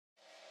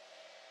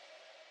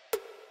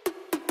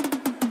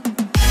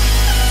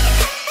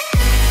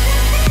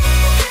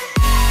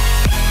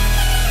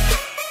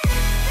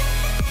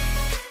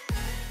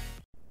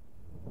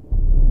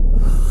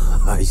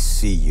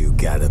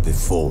gather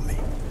before me.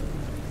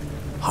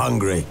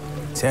 Hungry,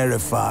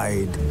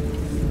 terrified,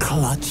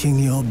 clutching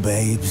your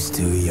babes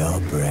to your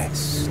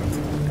breast.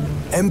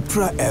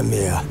 Emperor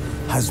Emir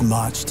has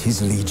marched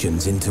his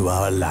legions into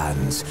our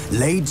lands,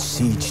 laid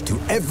siege to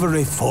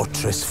every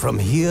fortress from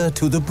here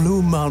to the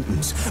Blue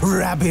Mountains.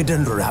 Rabid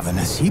and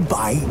ravenous, he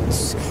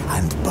bites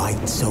and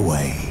bites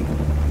away.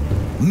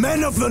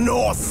 Men of the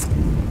North,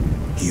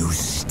 you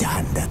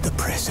stand at the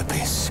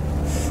precipice.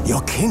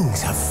 Your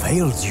kings have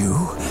failed you,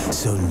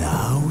 so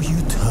now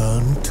you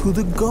turn to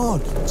the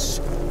gods.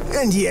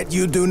 And yet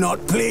you do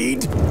not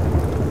plead.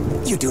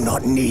 You do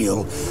not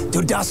kneel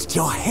to dust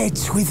your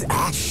heads with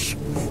ash.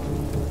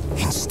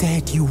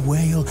 Instead you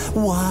wail,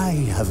 why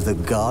have the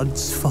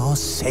gods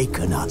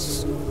forsaken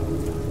us?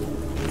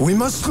 We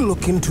must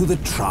look into the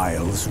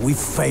trials we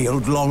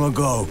failed long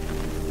ago.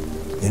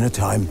 In a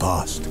time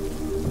past,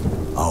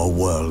 our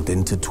world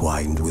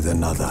intertwined with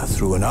another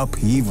through an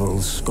upheaval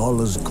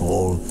scholars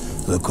call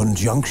the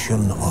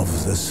conjunction of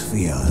the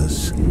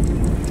spheres.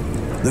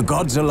 The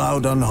gods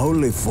allowed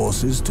unholy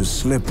forces to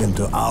slip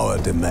into our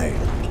domain.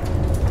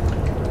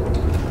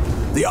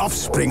 The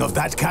offspring of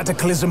that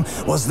cataclysm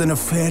was the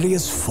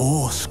nefarious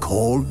force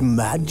called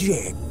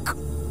magic.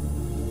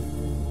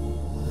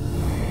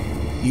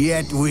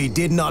 Yet we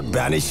did not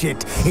banish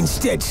it,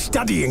 instead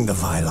studying the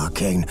vile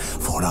arcane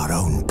for our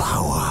own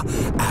power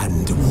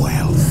and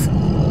wealth.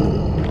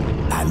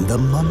 And the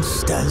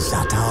monsters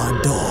at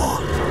our door,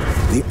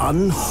 the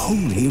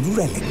unholy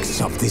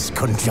relics of this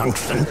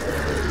conjunction.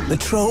 The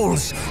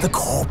trolls, the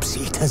corpse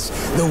eaters,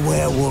 the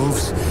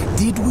werewolves.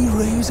 Did we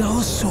raise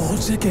our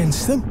swords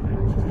against them?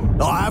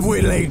 Or have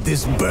we laid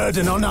this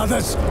burden on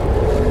others?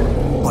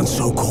 On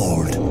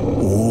so-called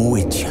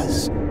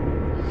witches.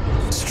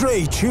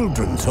 Stray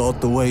children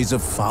taught the ways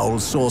of foul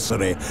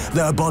sorcery,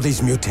 their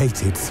bodies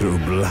mutated through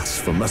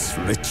blasphemous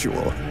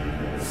ritual.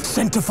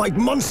 Sent to fight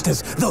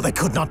monsters, though they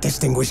could not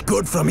distinguish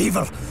good from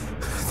evil.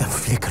 The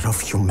flicker of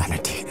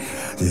humanity,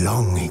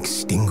 long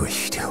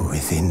extinguished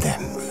within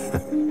them.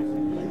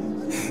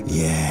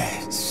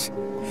 Yes,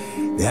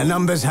 their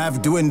numbers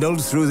have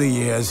dwindled through the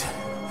years,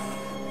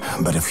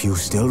 but a few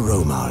still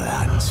roam our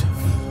lands,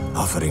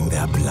 offering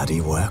their bloody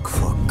work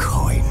for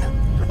coin.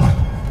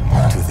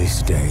 To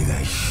this day,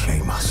 they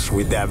shame us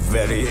with their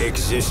very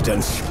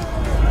existence.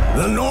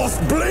 The North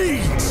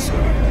bleeds,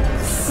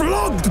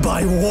 flogged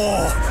by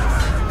war.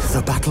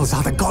 The battles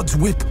are the gods'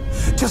 whip,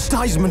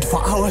 chastisement for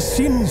our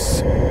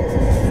sins.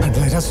 And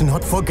let us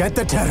not forget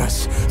the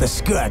terrors, the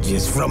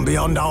scourges from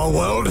beyond our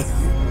world.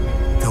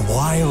 The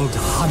wild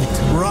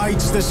hunt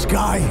rides the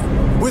sky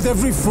with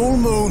every full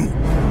moon.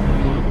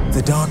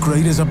 The Dark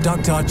Raiders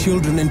abduct our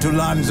children into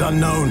lands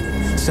unknown.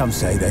 Some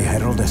say they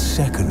herald a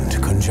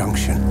second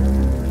conjunction.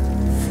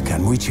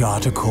 Can we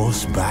chart a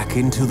course back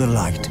into the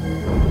light?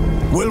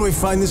 Will we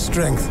find the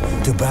strength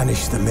to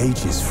banish the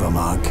mages from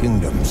our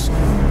kingdoms?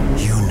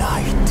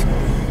 Unite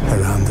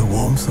around the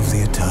warmth of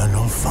the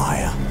eternal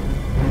fire.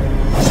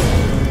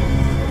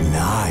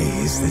 Nigh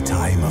is the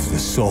time of the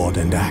sword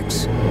and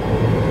axe.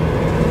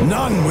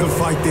 None will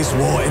fight this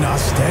war in our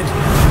stead.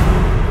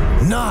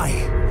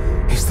 Nigh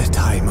is the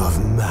time of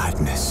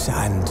madness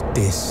and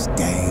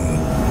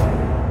disdain.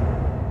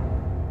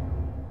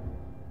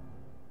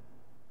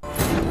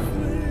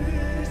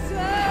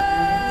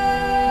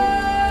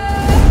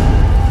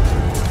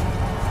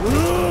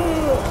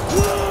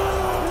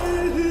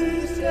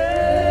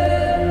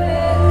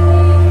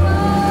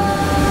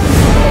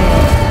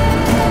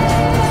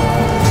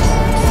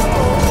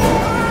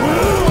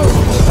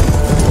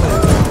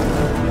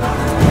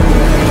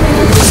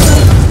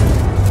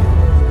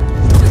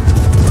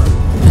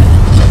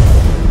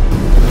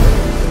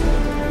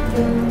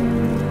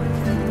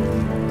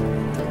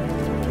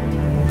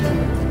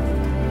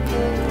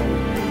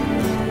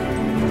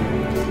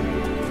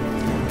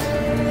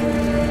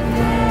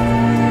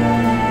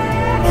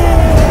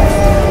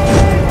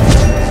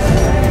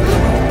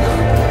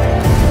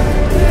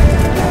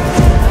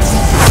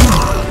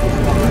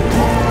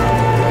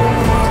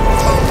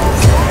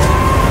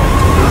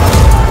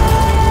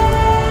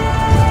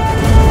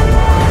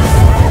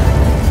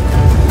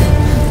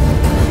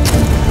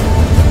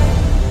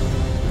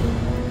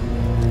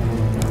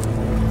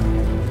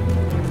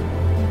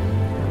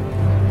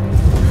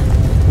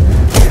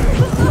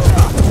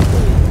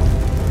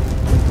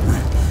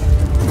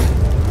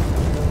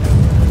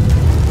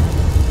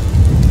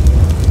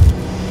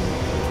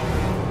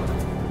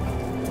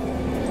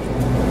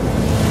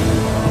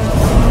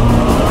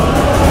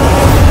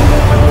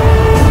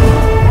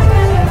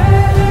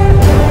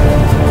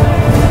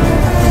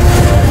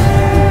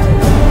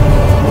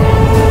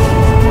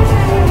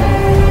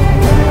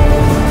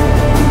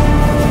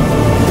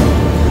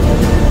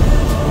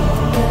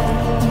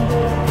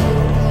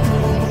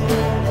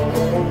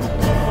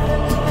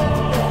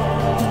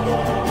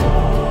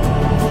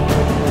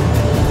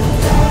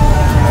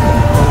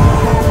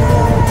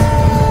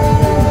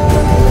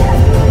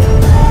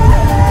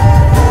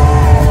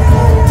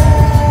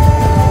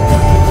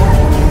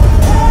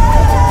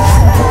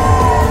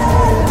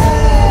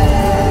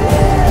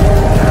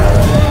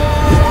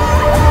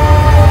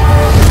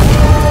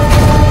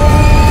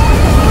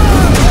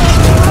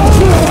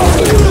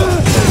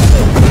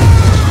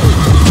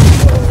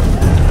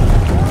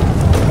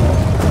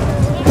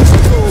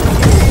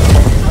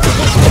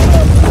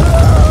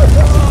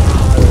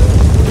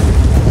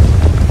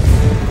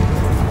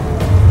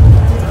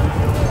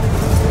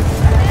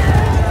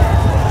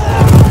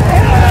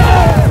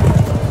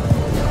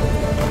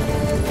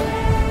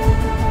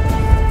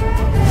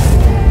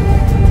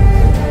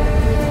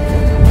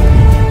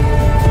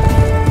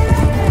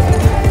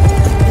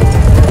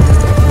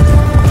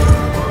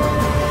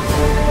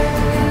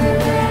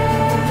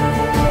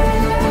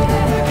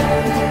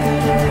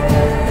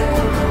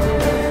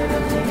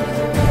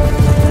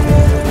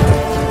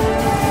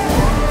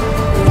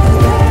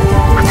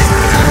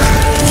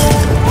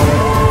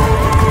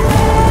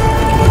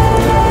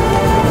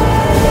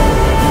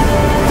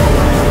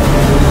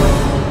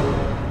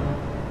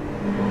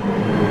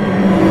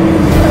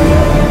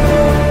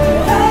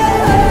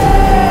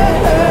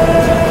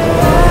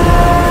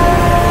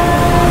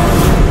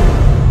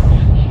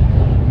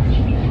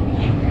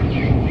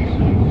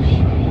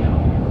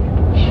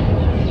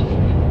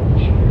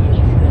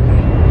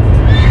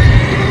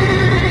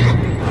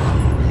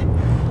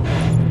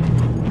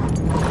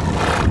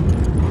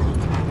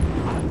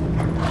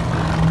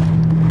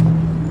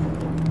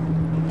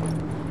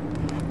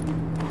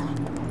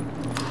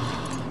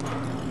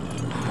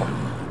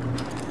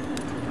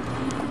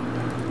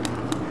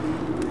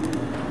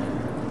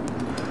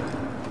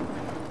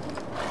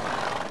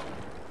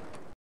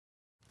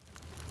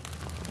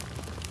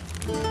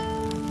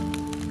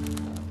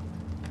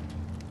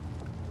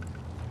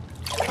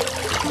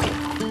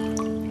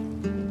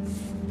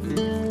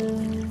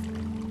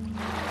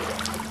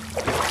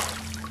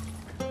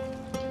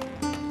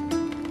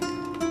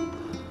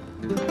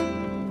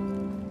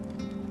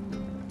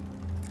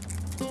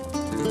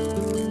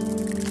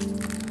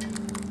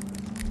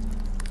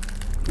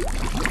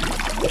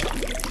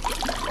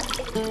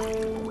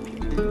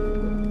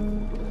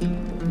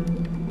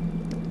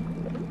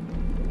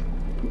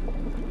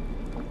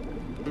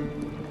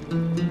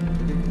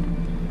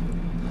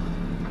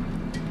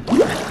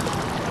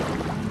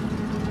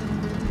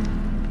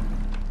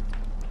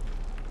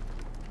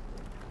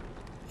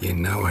 You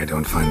know I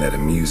don't find that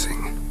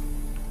amusing.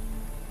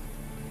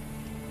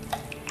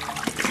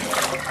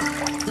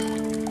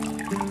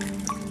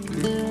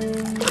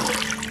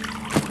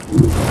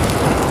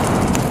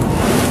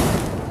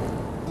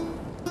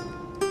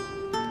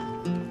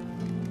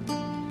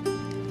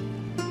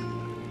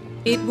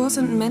 It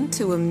wasn't meant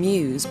to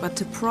amuse, but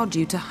to prod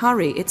you to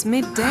hurry. It's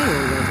midday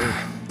already.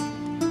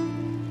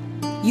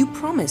 You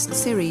promised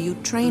Ciri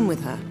you'd train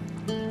with her.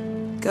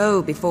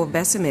 Go before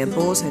Vesemir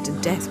bores her to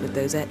death with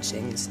those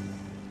etchings.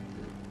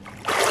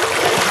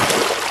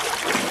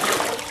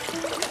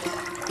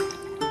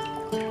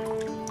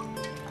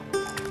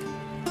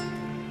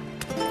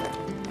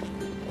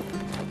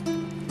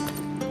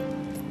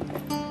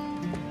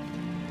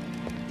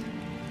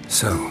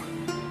 So,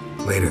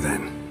 later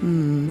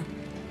then.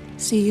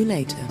 See you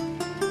later.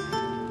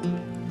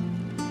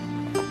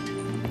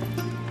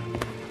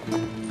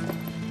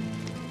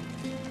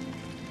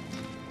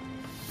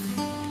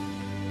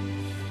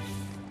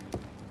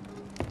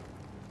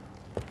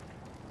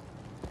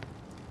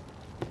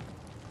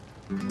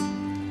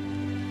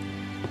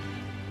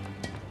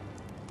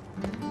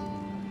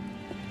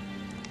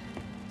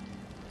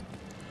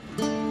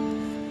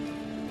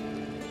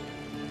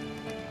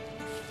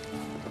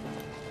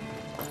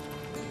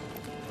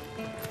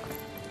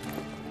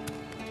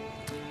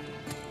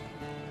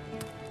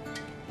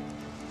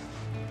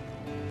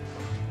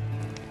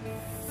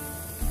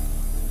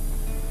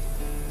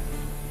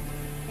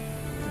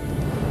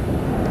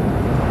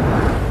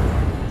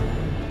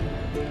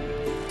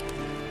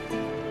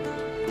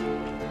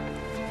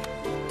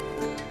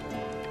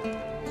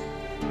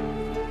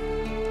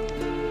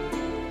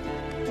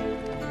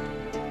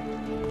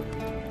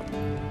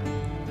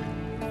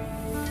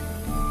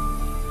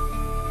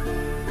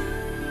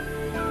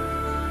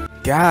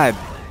 God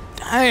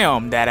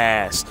damn, that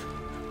ass.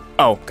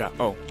 Oh, God.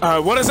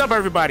 Oh. What is up,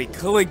 everybody?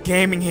 Click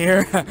Gaming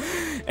here.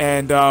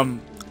 And,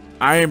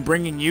 I am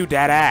bringing you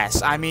that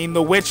ass. I mean,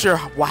 The Witcher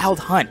Wild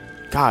Hunt.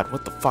 God,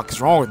 what the fuck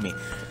is wrong with me?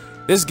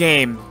 This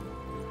game,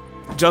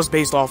 just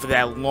based off of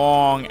that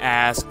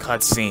long-ass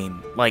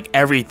cutscene. Like,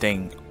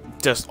 everything,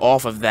 just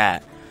off of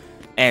that.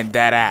 And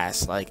that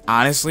ass. Like,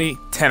 honestly,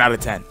 10 out of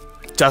 10.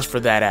 Just for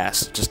that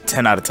ass. Just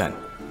 10 out of 10.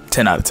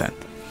 10 out of 10.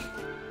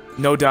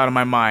 No doubt in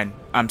my mind.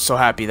 I'm so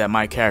happy that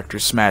my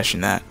character's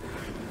smashing that.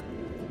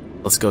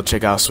 Let's go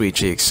check out Sweet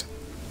Cheeks.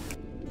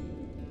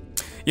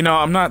 You know,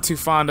 I'm not too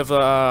fond of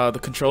the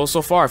controls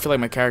so far. I feel like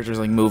my character's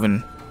like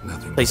moving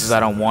places I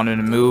don't want him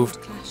to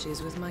move.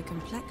 Clashes with my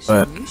complexion.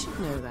 But You should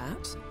know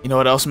that. you know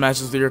what else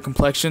matches with your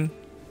complexion?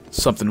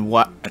 Something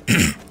what?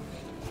 See,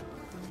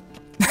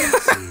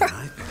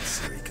 I think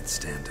Ciri could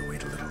stand to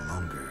wait a little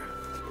longer.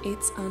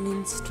 It's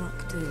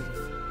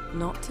uninstructive,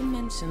 not to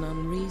mention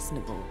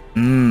unreasonable.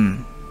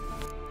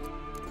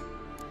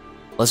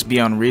 Let's be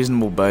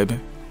unreasonable, baby.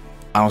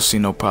 I don't see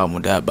no problem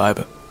with that,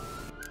 baby.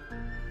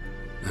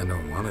 I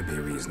don't want to be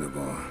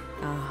reasonable.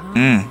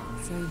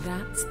 So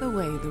that's the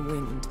way the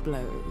wind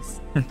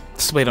blows.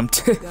 Just wait, I'm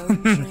Go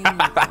and train with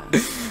her.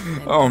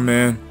 Then Oh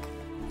man,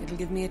 it'll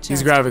give me a chance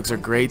these to graphics put are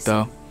my great face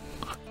though.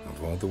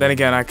 Of all the Then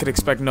again, I could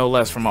expect no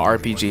less from an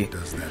RPG.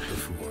 does that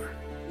before.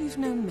 in. You've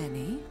known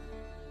many.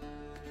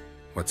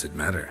 What's it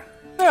matter?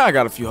 Yeah, I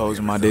got a few hoes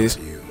in my days.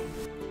 You.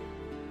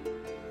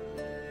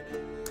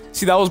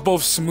 See, that was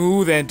both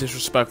smooth and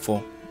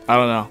disrespectful. I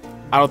don't know.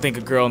 I don't think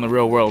a girl in the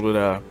real world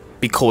would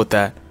be cool with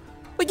that.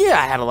 Like, yeah,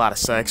 I had a lot of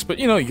sex, but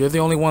you know, you're the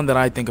only one that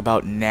I think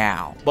about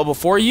now. But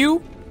before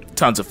you,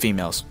 tons of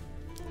females.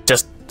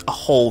 Just a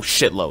whole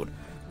shitload.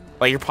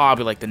 Like, you're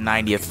probably like the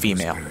 90th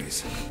female.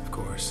 Gooseberries, of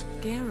course.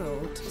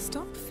 Geralt,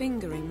 stop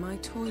fingering my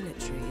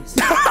toiletries.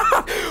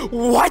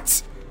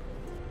 What?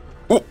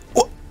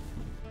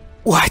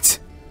 What?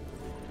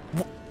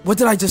 What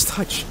did I just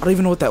touch? I don't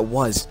even know what that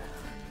was.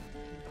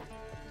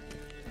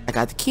 I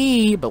got the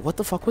key, but what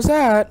the fuck was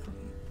that?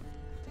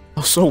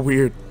 Oh, so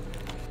weird.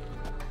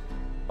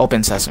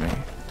 Open sesame.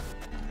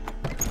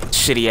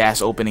 Shitty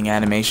ass opening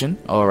animation.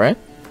 Alright.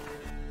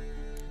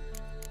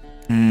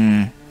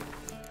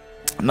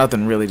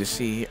 Nothing really to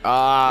see.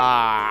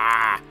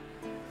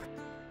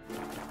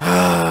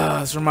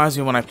 This reminds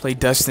me of when I played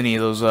Destiny,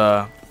 those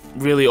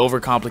really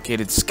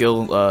overcomplicated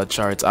skill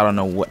charts. I don't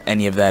know what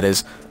any of that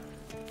is.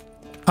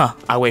 Huh,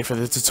 I wait for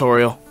the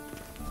tutorial.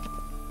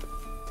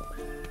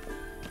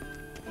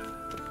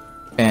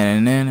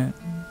 And then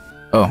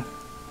oh.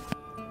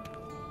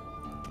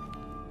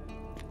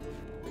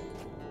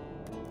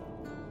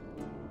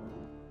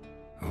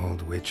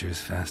 Old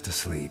Witcher's fast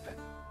asleep.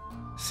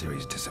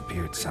 Ciri's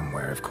disappeared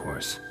somewhere, of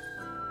course.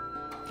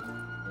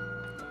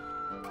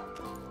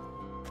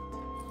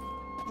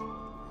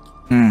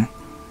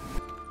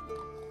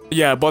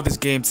 Yeah, I bought this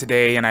game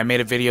today and I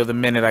made a video the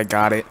minute I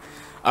got it.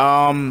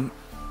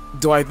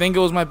 Do I think it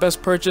was my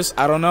best purchase?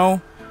 I don't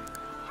know.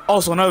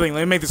 Also, another thing,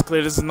 let me make this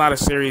clear. This is not a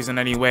series in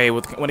any way.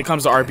 When it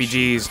comes to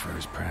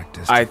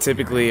RPGs, I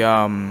typically,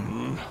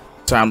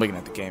 sorry, I'm looking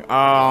at the game.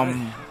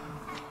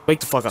 Wake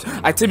the fuck up.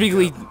 I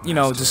typically, you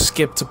know, just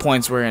skip to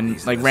points where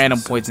like random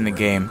points in the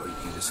game.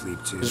 This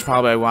is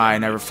probably why I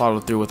never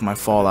followed through with my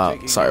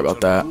Fallout. Sorry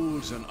about that.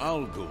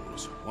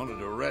 Wanted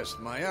to rest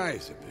my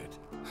eyes a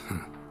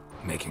bit.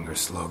 Making her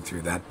slog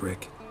through that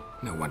brick?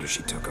 No wonder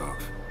she took off.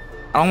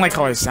 I don't like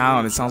how I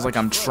sound. It sounds like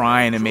I'm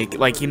trying to make,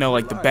 like, you know,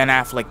 like the Ben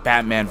Affleck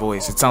Batman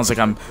voice. It sounds like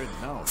I'm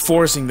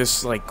forcing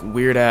this, like,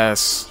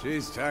 weird-ass,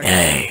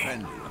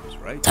 hey,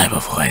 type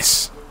of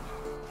voice.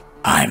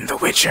 I'm the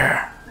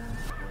Witcher.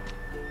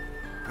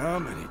 How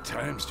many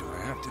times do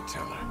I have to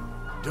tell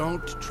her?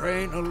 Don't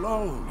train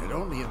alone. It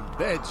only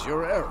embeds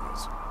your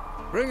errors.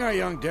 Bring our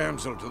young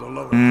damsel to the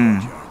lower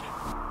courtyard.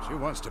 She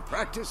wants to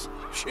practice,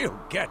 she'll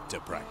get to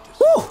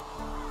practice.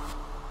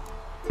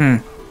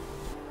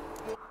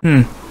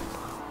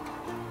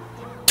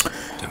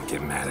 Don't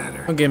get mad at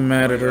her. Don't get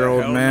mad at her,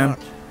 old man. Not.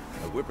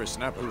 The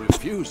whippersnapper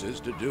refuses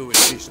to do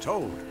as she's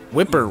told.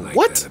 Whipper, Like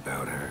what? that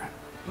about her.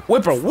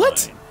 Whipper, what?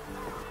 Fine.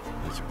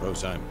 I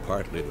suppose I'm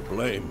partly to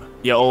blame.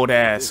 You old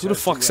ass. Who the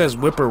fuck says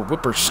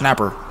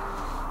whippersnapper?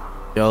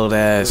 You old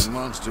ass. Killing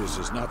monsters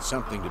is not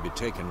something to be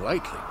taken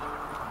lightly.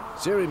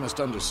 Ciri must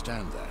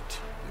understand that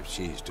if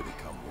she's to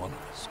become one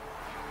of us.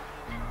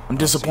 I'm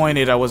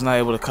disappointed I was not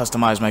able to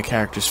customize my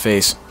character's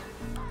face.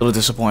 A little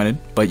disappointed,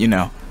 but you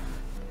know.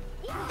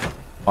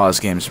 Oh, this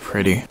game is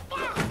pretty.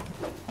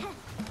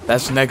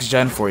 That's next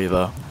gen for you,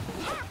 though.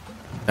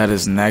 That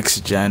is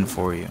next gen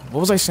for you. What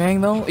was I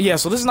saying, though? Yeah,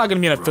 so this is not going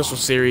to be an official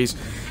series.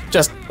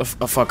 Just a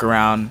fuck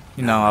around.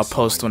 You know, I'll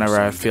post whenever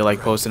I feel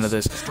like posting to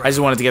this. I just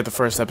wanted to get the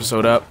first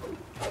episode up.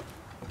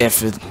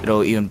 If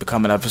it'll even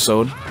become an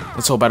episode.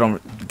 Let's hope I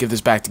don't give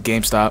this back to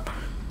GameStop.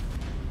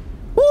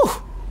 Woo!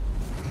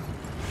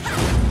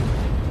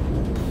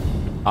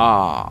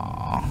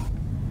 Ah,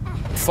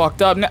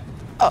 fucked up now.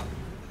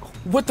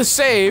 With the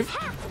save.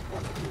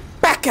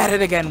 Back at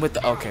it again with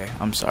the. Okay,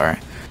 I'm sorry.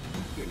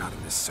 You're not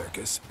in this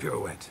circus.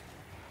 Pirouette.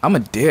 I'm a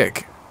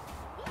dick.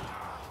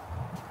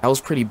 That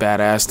was pretty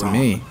badass to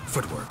me.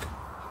 Footwork.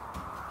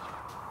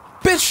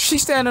 Bitch,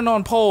 she's standing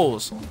on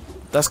poles.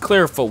 That's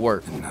clear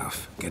footwork.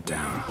 Enough. Get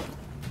down.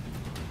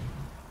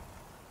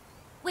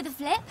 With a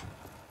flip?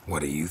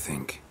 What do you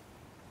think?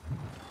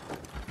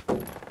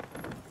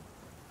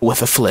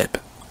 With a flip.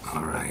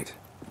 All right.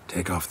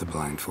 Take off the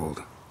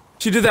blindfold.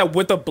 She did that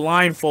with a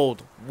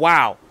blindfold.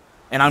 Wow.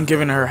 And I'm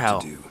giving her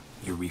hell. Do.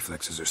 Your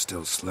reflexes are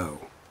still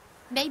slow.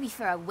 Maybe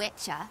for a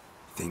witcher.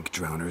 Think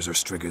drowners or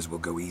striggers will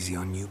go easy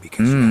on you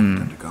because you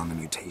haven't undergone the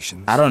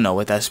mutations? I don't know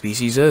what that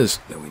species is.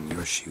 Though in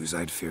your shoes,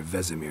 I'd fear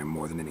Vesemir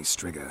more than any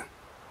strigger.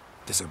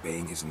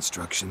 Disobeying his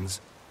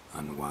instructions?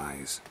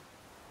 Unwise.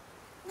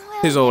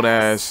 Well, His old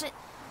yes, ass. but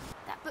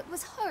that book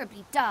was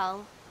horribly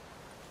dull.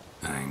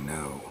 I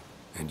know.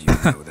 And you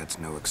know that's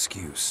no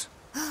excuse.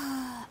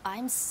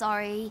 I'm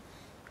sorry.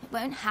 It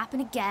won't happen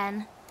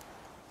again.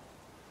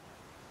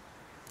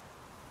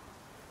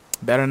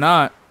 Better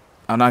not.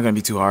 I'm not gonna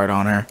be too hard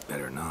on her.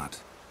 Better not.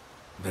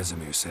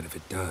 Vesemir said if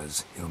it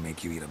does, he'll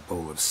make you eat a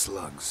bowl of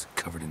slugs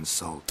covered in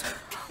salt.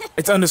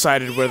 It's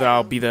undecided whether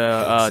I'll be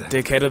the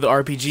dickhead of the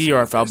RPG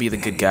or if I'll be the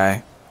good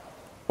guy.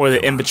 Or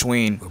the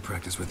in-between. We'll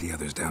practice with the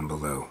others down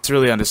below. It's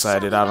really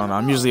undecided. I don't know.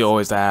 I'm usually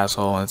always the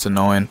asshole. And it's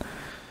annoying.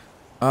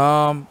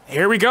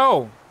 Here we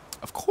go.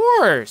 Of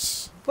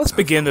course. Let's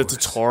begin the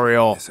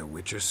tutorial. Is a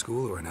Witcher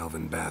school or an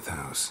elven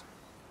bathhouse?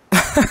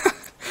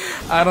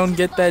 I don't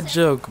get that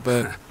joke,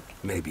 but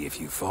Maybe if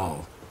you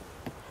fall.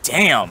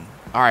 damn.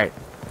 All right.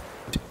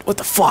 What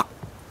the fuck?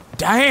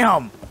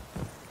 Damn.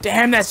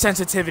 Damn that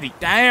sensitivity.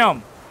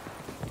 Damn.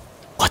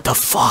 What the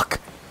fuck?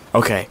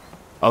 Okay.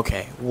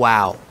 Okay.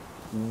 Wow.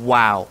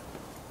 Wow.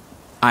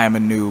 I am a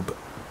noob.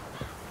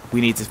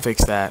 We need to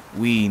fix that.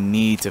 We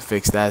need to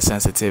fix that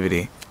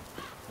sensitivity.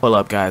 Hold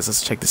up, guys.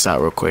 Let's check this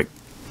out real quick.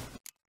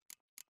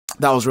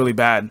 That was really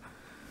bad.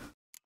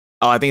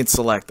 Oh, I think it's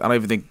select. I don't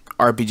even think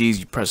RPGs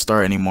you press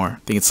start anymore. I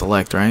think it's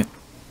select, right?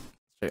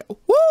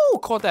 Woo!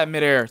 Caught that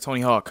midair,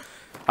 Tony Hawk.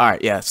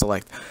 Alright, yeah,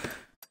 select.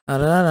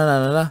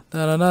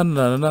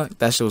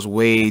 That shit was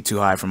way too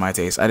high for my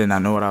taste. I did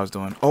not know what I was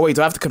doing. Oh, wait,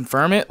 do I have to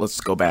confirm it? Let's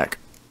go back.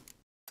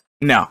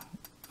 No,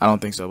 I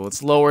don't think so. But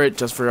let's lower it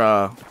just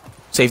for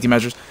safety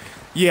measures.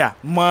 Yeah,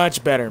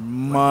 much better.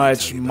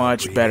 Much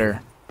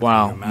better.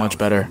 Wow, much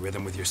better.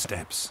 Rhythm with your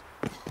steps.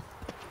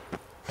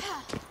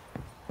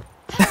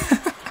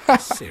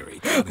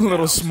 Ciri,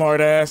 Little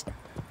smart ass.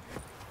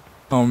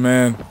 Oh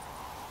man.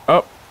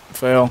 Oh,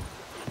 fail.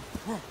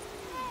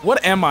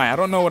 What am I? I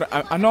don't know what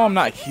I know. I'm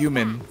not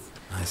human.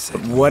 I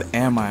said, What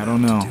am I? I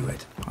don't know. do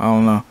it. I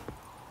don't know.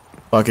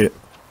 Fuck it.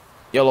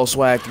 Yellow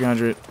swag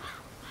 300.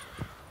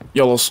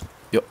 Yellow.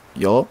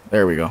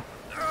 There we go.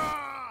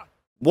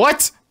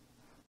 What?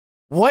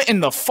 What in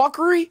the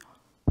fuckery?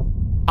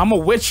 I'm a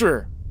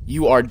Witcher.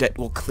 You are dead.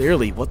 Well,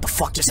 clearly. What the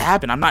fuck just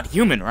happened? I'm not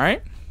human,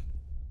 right?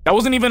 That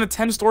wasn't even a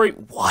 10-story.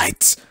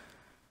 What?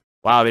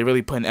 Wow, they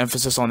really put an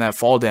emphasis on that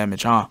fall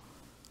damage, huh?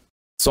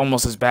 It's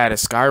almost as bad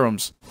as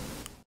Skyrim's.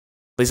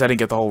 At least I didn't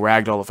get the whole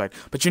ragdoll effect.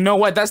 But you know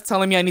what? That's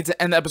telling me I need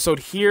to end the episode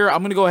here. I'm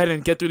going to go ahead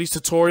and get through these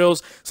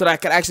tutorials so that I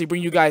can actually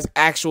bring you guys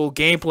actual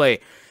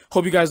gameplay.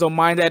 Hope you guys don't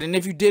mind that. And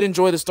if you did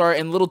enjoy the start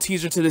and little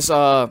teaser to this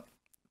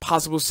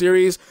possible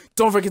series,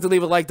 don't forget to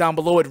leave a like down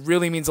below. It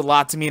really means a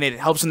lot to me and it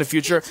helps in the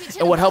future.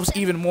 And what helps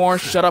even more,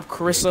 shut up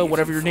Carissa,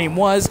 whatever your name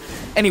was.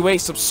 Anyway,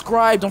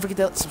 subscribe. Don't forget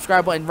that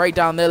subscribe button right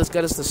down there. Let's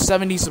get us to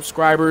 70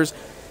 subscribers.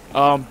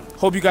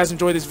 Hope you guys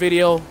enjoyed this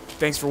video.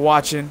 Thanks for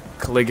watching.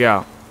 Calig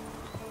out.